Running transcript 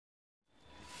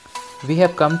We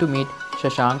have come to meet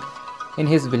Shashank in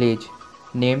his village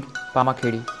named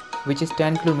Pamakhedi, which is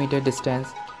 10 km distance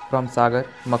from Sagar,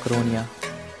 Macaronia.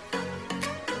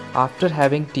 After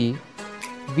having tea,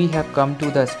 we have come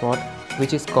to the spot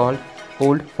which is called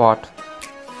Old Fort.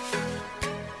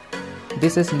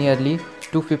 This is nearly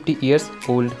 250 years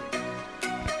old.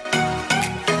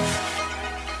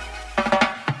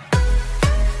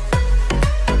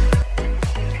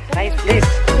 Nice place.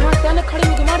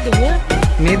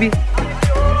 Maybe.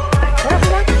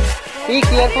 See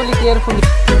carefully.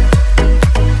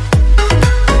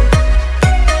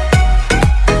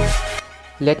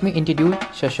 Let me introduce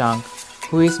Shashank,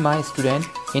 who is my student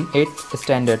in 8th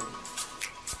standard.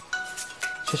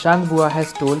 Shashank Bua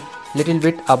has told little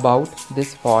bit about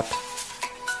this fort,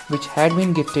 which had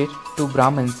been gifted to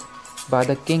Brahmins by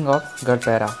the king of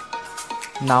Garpera.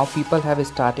 Now people have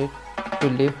started to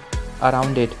live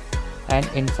around it and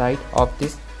inside of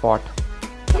this fort.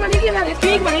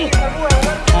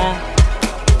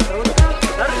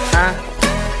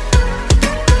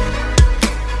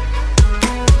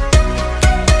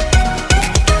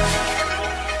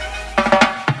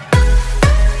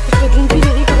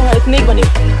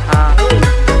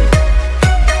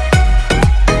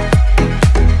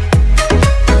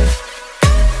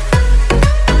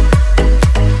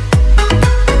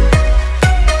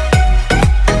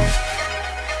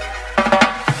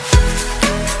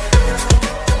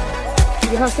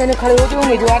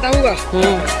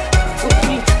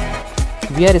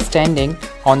 We are standing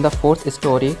on the 4th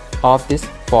story of this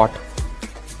fort.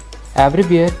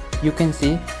 Everywhere you can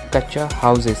see kacha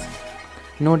houses.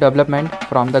 No development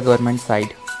from the government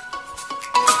side.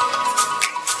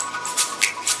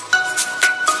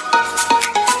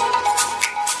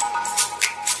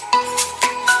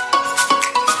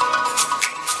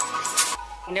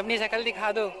 अपनी शक्ल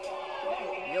दिखा दो।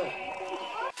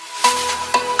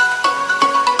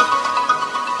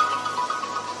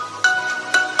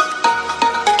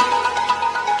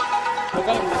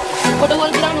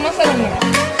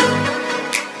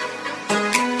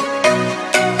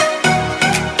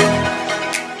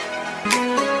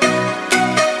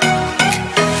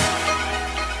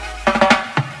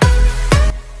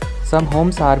 Some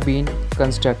homes are being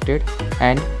constructed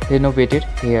and renovated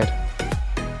here.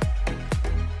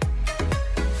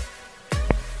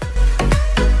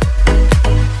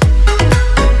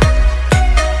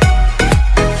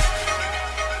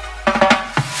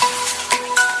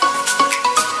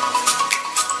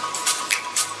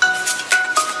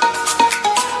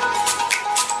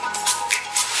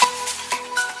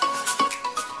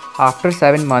 After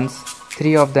 7 months,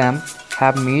 3 of them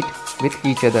have met with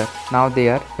each other. Now they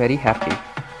are very happy.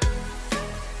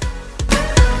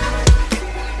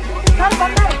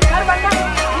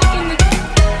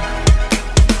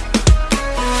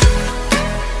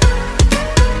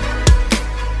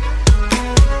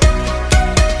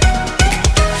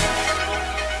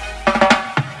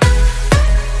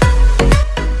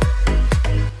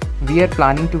 We are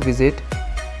planning to visit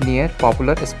near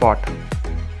popular spot.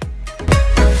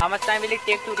 How much time will it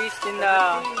take to reach in the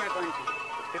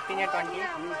 15 or 20?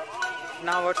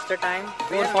 Now what's the time?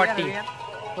 4:40.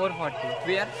 4:40.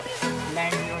 Where?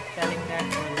 Land, you were telling that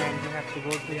land you have to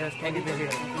go to just maybe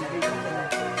visit.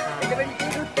 It will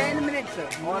take you 10 minutes or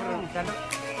चलो.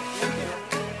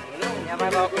 Yeah, by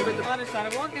walking.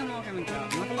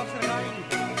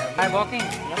 By walking,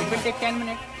 it will take 10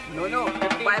 minutes. No.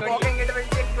 By walking it will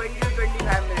take 20 to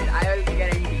 25 minutes. I will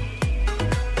guarantee.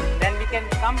 Then we can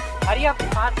come. Hurry up,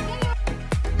 fast.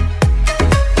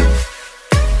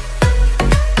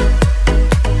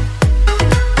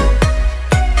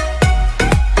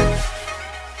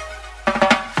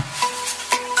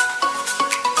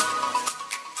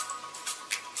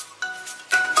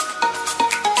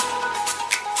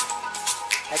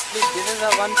 Actually, this is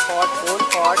a old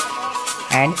fort.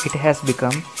 And it has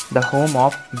become the home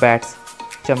of bats,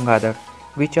 chamgadar,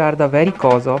 which are the very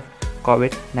cause of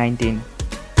COVID-19.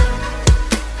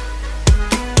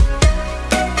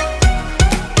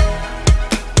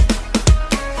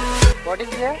 What is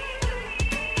there?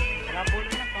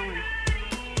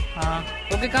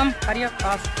 Okay, come, hurry up,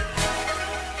 fast.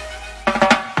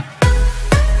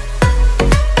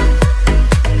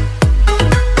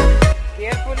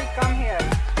 Carefully come here.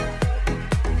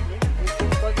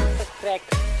 Because it's a crack.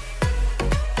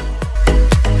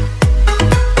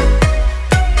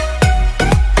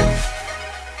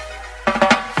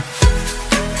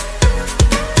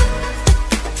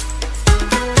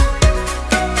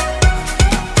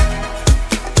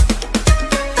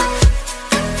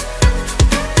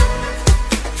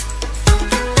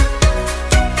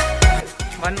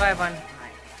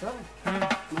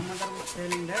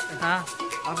 telling that. हाँ.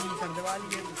 अभी sir Diwali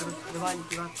है तो दिवाली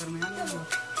की बात करने आएंगे.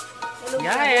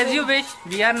 Yeah, as you wish.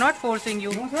 We are not forcing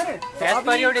you. As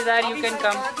per your desire, you can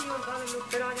come.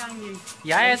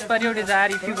 Yeah, as per your desire.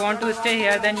 If you want to stay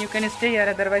here, then you can stay here.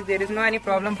 Otherwise, there is no any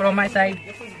problem from my side.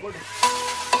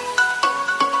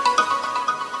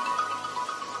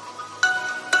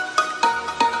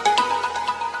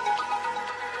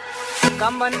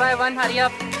 Come one by one. Hurry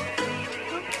up.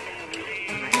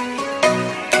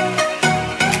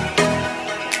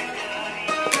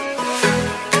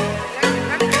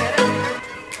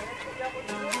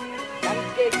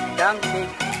 Dunk cake.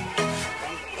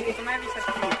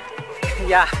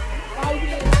 Yeah.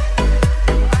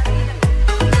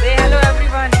 Say hello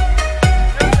everyone.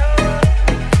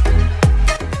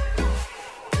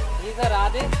 He is a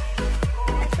Radhe.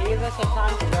 He is a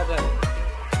Shashank brother.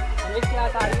 In which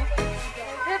class are you?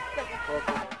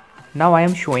 Now I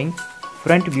am showing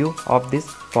front view of this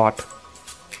fort.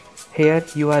 Here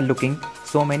you are looking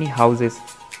so many houses.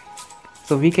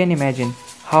 So we can imagine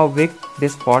how big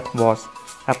this fort was.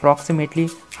 Approximately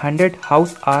 100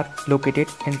 houses are located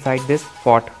inside this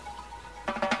fort.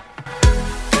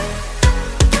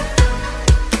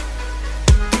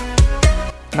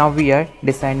 Now we are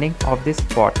descending of this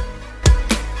fort.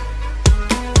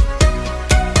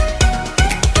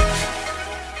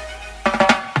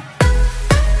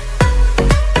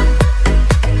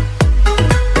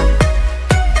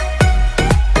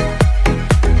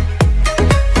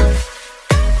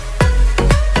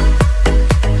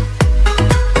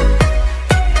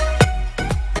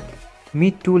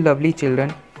 Meet two lovely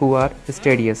children who are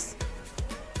studious.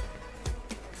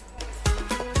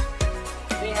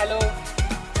 Say hello.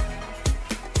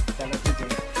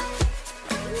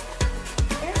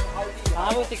 हाँ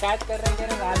वो शिकायत कर रहे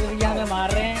हैं राजू भैया हमें मार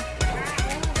रहे हैं.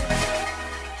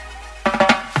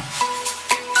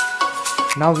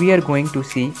 Now we are going to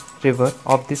see river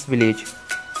of this village.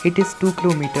 It is 2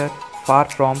 km far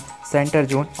from center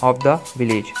zone of the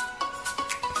village.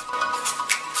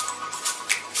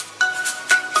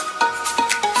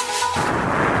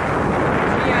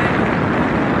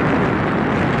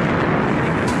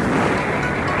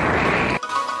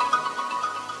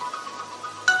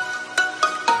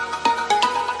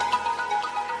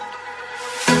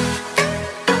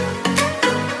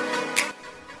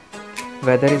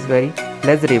 Weather is very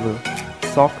pleasurable.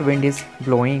 Soft wind is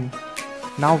blowing.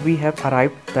 Now we have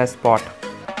arrived the spot.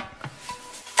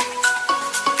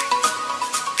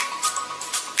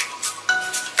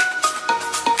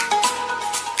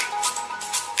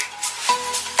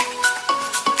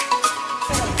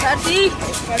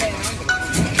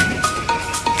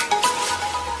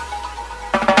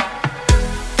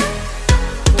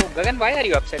 So Gagan, why are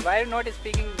you upset? Why are you not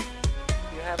speaking?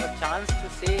 You have a chance to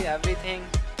say everything.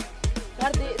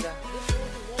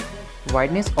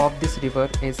 Wideness of this river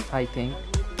is, I think,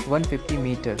 150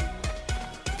 meter.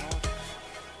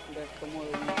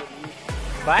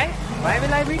 Why? Why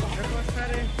will I beat?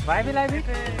 Why will I beat?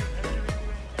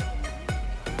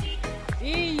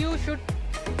 See, you should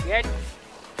get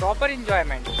proper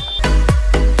enjoyment.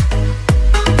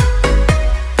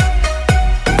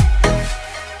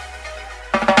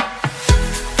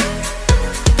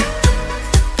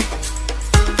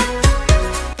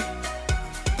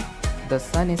 The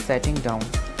sun is setting down.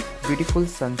 Beautiful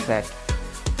sunset.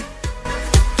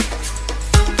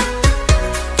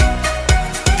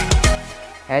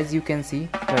 As you can see,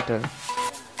 turtle.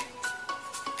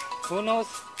 Who knows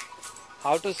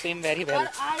how to swim very well?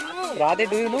 Radhe,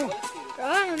 do you know?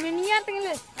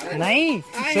 नहीं,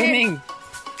 swimming.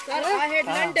 Sir, I had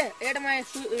learned at my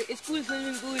school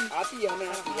swimming pool.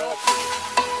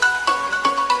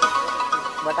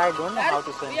 But I don't know how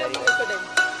to swim very well.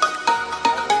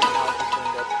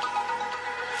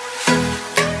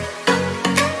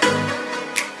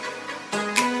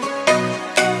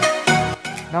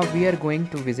 Now we are going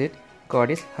to visit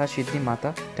Goddess Harsiddhi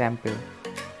Mata temple.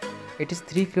 It is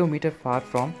 3 km far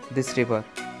from this river.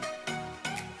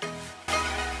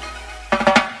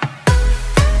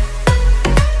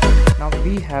 Now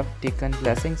we have taken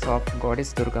blessings of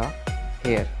Goddess Durga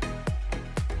here.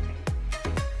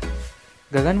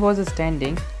 Gagan was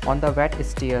standing on the wet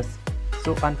stairs,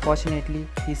 so unfortunately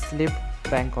he slipped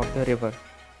bank of the river.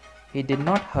 He did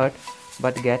not hurt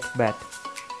but get wet.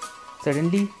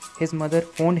 Suddenly his mother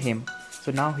phoned him,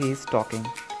 so now he is talking.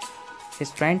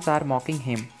 His friends are mocking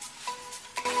him.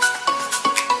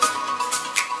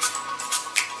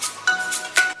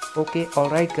 Okay,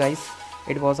 alright guys,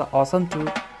 it was an awesome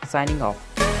tour. Signing off.